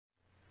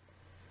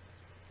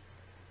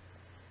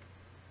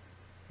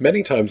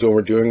Many times when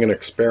we're doing an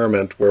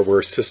experiment where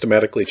we're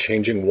systematically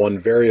changing one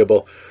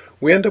variable,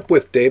 we end up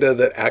with data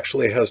that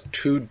actually has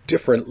two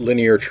different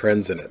linear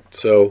trends in it.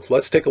 So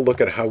let's take a look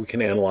at how we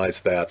can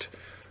analyze that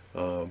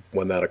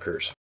when that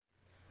occurs.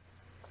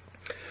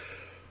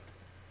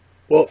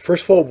 Well,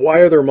 first of all, why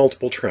are there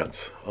multiple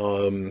trends?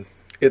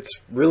 It's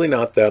really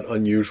not that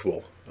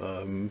unusual.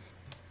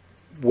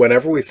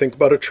 Whenever we think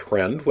about a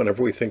trend,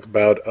 whenever we think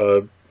about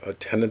a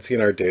tendency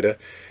in our data,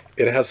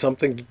 it has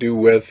something to do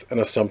with an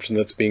assumption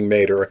that's being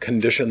made or a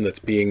condition that's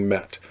being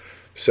met.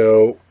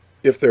 So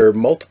if there are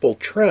multiple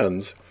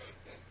trends,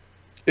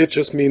 it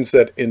just means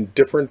that in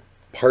different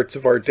parts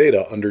of our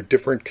data, under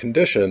different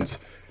conditions,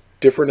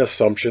 different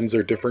assumptions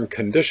or different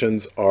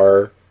conditions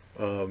are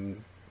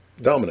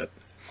dominant.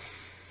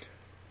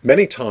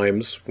 Many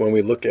times when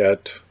we look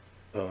at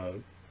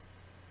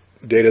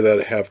data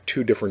that have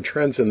two different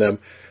trends in them,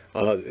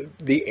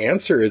 the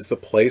answer is the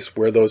place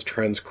where those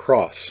trends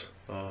cross.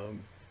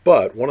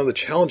 But one of the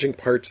challenging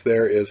parts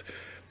there is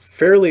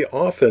fairly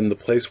often the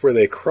place where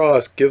they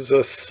cross gives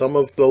us some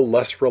of the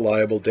less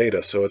reliable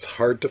data. So it's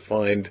hard to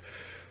find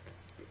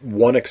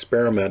one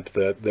experiment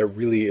that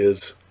really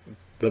is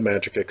the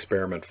magic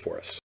experiment for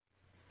us.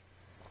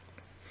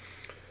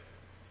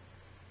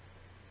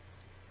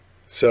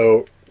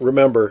 So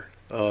remember,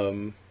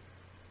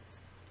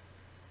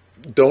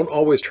 don't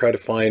always try to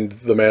find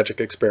the magic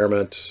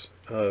experiment.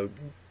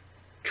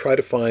 Try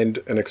to find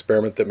an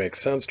experiment that makes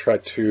sense. Try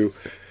to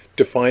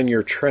define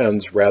your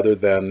trends rather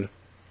than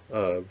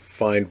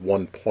find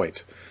one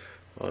point.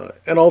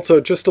 And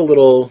also just a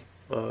little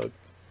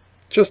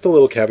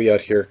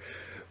caveat here.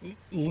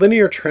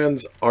 Linear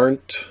trends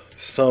aren't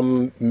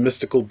some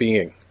mystical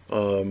being.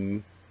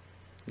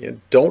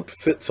 Don't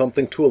fit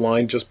something to a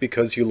line just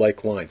because you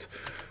like lines.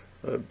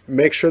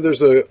 Make sure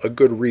there's a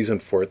good reason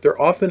for it. There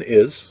often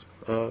is.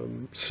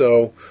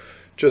 So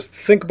just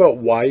think about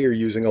why you're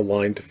using a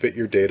line to fit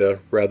your data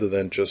rather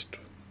than just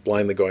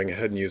blindly going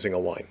ahead and using a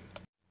line.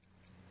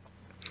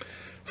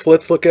 So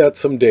let's look at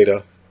some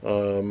data.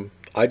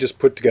 I just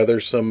put together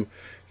some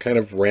kind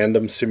of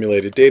random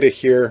simulated data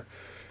here.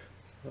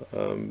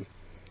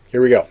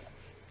 Here we go.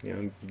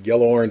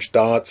 Yellow, orange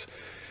dots.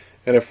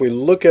 And if we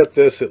look at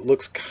this, it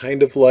looks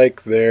kind of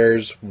like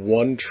there's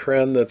one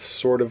trend that's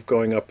sort of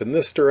going up in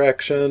this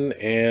direction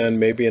and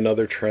maybe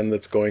another trend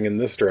that's going in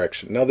this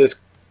direction. Now this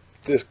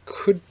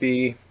could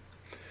be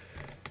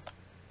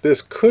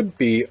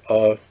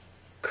a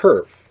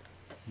curve,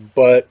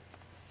 but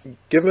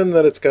given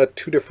that it's got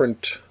two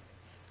different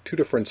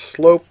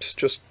slopes,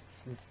 just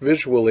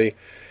visually,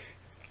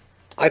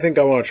 I think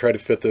I want to try to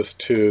fit this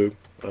to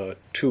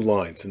two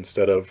lines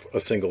instead of a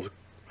single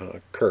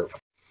curve.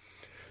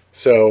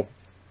 So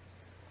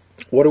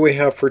what do we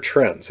have for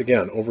trends?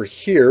 Again, over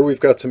here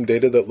we've got some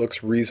data that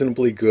looks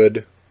reasonably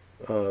good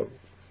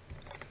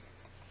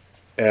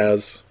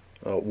as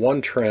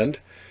one trend,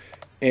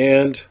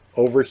 and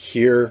over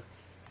here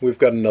we've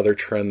got another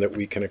trend that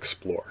we can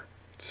explore.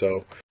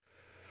 So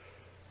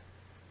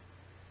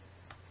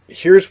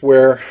here's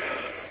where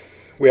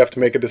we have to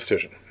make a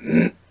decision.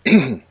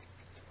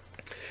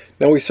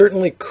 Now we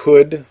certainly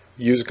could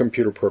use a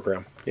computer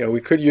program.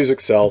 We could use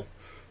Excel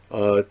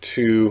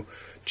to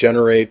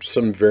generate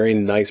some very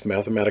nice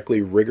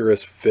mathematically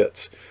rigorous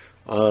fits.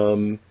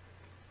 And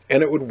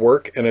it would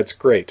work, and it's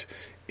great.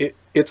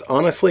 It's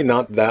honestly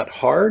not that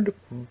hard,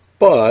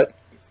 but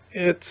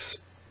it's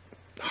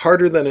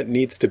harder than it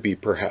needs to be,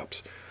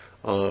 perhaps.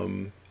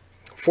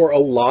 For a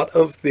lot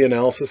of the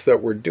analysis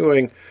that we're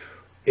doing,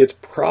 it's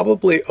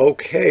probably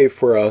okay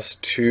for us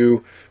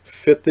to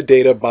fit the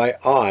data by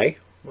eye,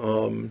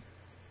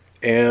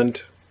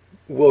 and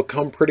we'll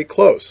come pretty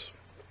close.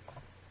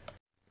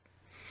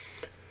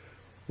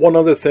 One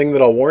other thing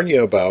that I'll warn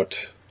you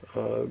about,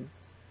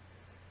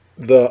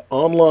 the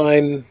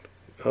online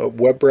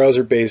web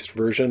browser-based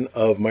version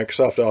of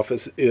Microsoft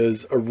Office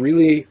is a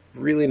really,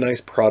 really nice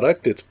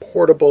product. It's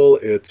portable,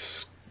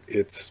 it's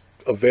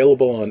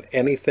available on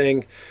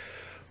anything,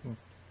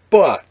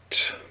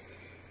 but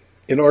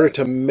in order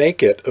to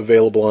make it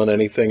available on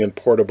anything and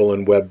portable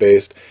and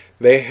web-based,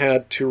 they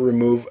had to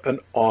remove an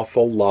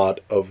awful lot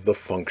of the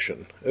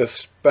function,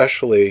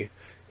 especially,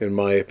 in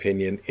my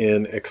opinion,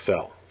 in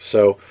Excel.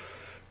 So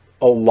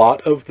a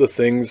lot of the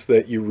things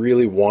that you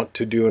really want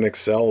to do in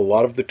Excel, a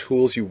lot of the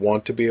tools you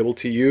want to be able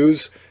to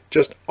use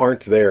just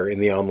aren't there in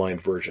the online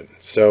version.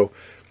 So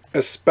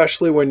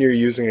especially when you're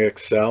using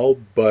Excel,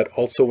 but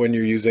also when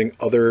you're using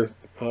other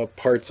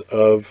parts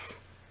of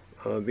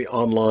the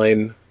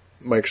online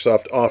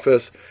Microsoft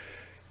Office,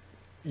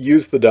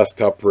 use the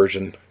desktop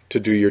version to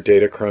do your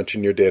data crunch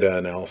and your data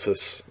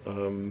analysis.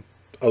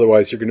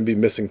 Otherwise, you're going to be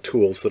missing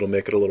tools that'll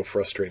make it a little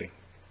frustrating.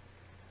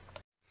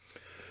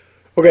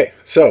 Okay,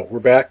 so we're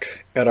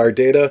back at our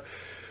data.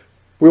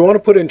 We want to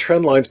put in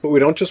trend lines, but we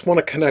don't just want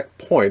to connect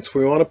points.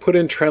 We want to put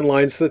in trend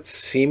lines that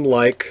seem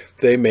like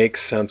they make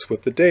sense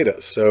with the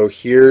data. So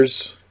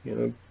here's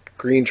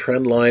green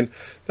trend line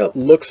that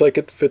looks like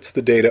it fits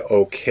the data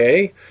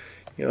okay.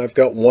 I've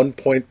got one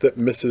point that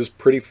misses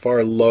pretty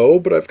far low,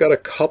 but I've got a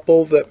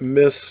couple that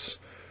miss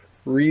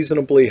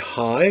reasonably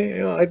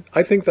high,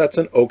 I think that's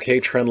an okay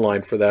trend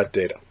line for that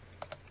data.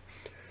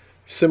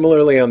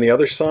 Similarly, on the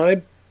other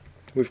side,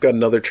 we've got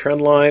another trend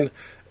line.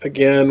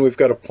 Again, we've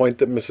got a point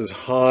that misses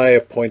high,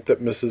 a point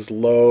that misses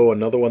low,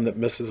 another one that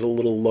misses a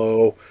little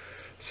low.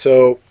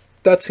 So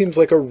that seems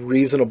like a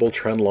reasonable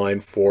trend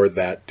line for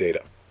that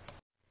data.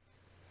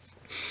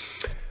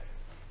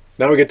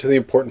 Now we get to the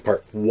important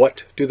part.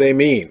 What do they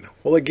mean?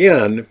 Well,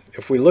 again,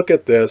 if we look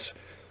at this,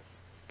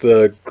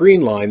 the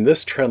green line,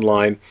 this trend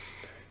line,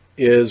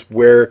 is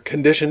where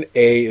condition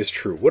A is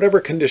true, whatever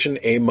condition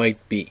A might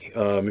be.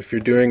 If you're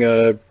doing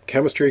a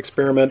chemistry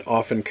experiment,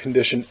 often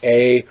condition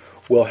A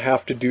will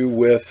have to do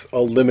with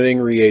a limiting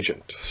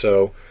reagent.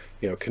 So,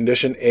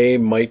 condition A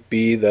might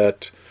be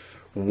that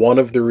one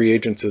of the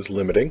reagents is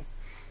limiting.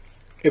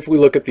 If we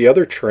look at the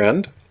other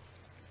trend,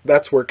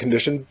 that's where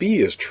condition B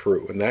is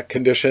true. And that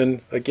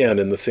condition, again,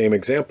 in the same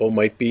example,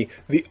 might be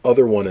the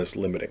other one is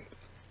limiting.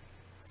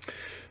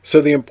 So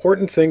the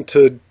important thing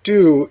to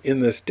do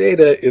in this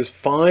data is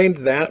find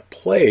that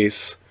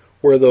place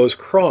where those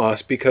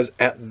cross, because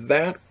at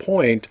that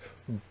point,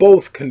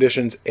 both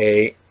conditions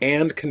A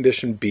and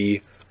condition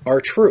B are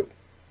true.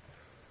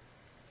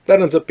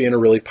 That ends up being a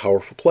really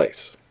powerful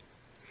place.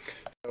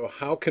 So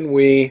how can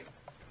we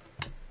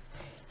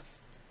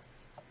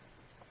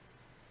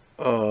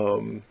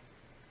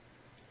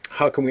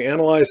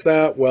analyze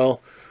that?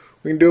 Well,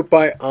 we can do it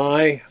by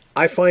eye.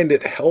 I find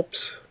it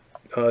helps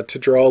to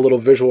draw a little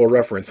visual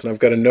reference, and I've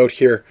got a note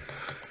here.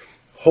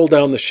 Hold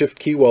down the shift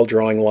key while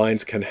drawing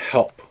lines can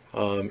help.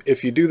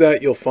 If you do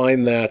that, you'll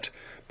find that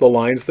the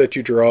lines that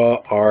you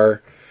draw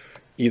are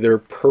either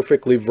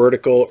perfectly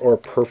vertical or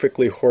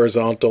perfectly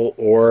horizontal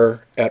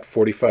or at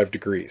 45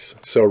 degrees.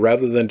 So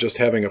rather than just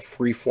having a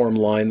free-form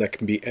line that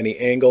can be any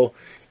angle,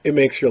 it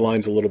makes your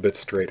lines a little bit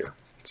straighter.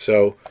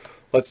 So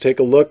let's take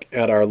a look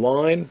at our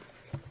line.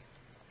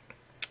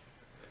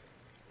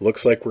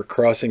 Looks like we're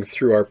crossing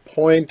through our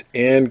point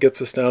and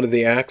gets us down to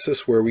the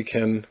axis where we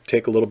can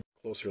take a little bit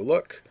closer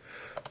look.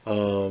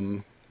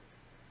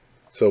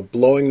 So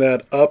blowing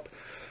that up,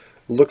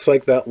 looks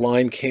like that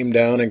line came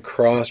down and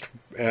crossed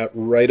at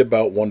right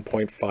about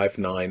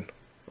 1.59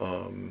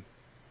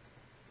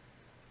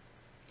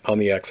 on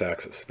the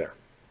x-axis there.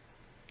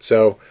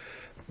 So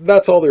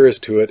that's all there is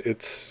to it.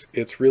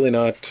 It's really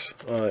not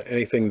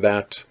anything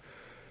that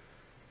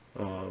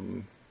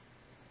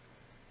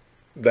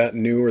that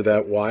new or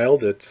that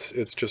wild.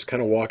 It's just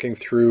kind of walking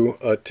through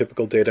a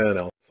typical data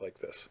analysis like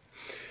this.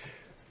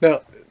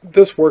 Now,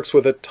 this works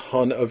with a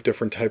ton of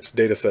different types of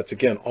data sets.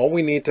 Again, all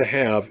we need to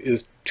have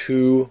is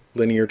two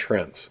linear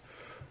trends.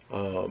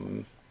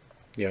 The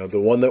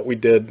one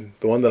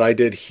that I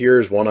did here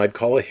is one I'd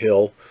call a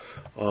hill,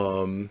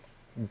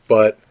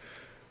 but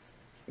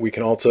we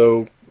can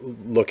also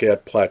look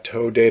at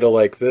plateau data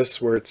like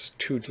this, where it's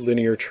two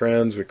linear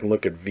trends. We can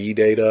look at V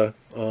data,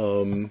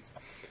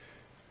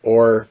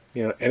 or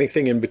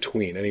anything in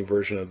between, any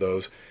version of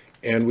those,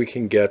 and we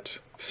can get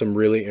some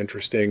really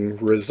interesting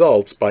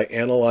results by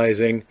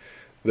analyzing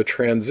the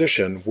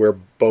transition where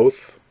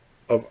both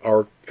of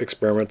our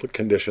experimental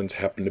conditions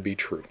happen to be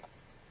true.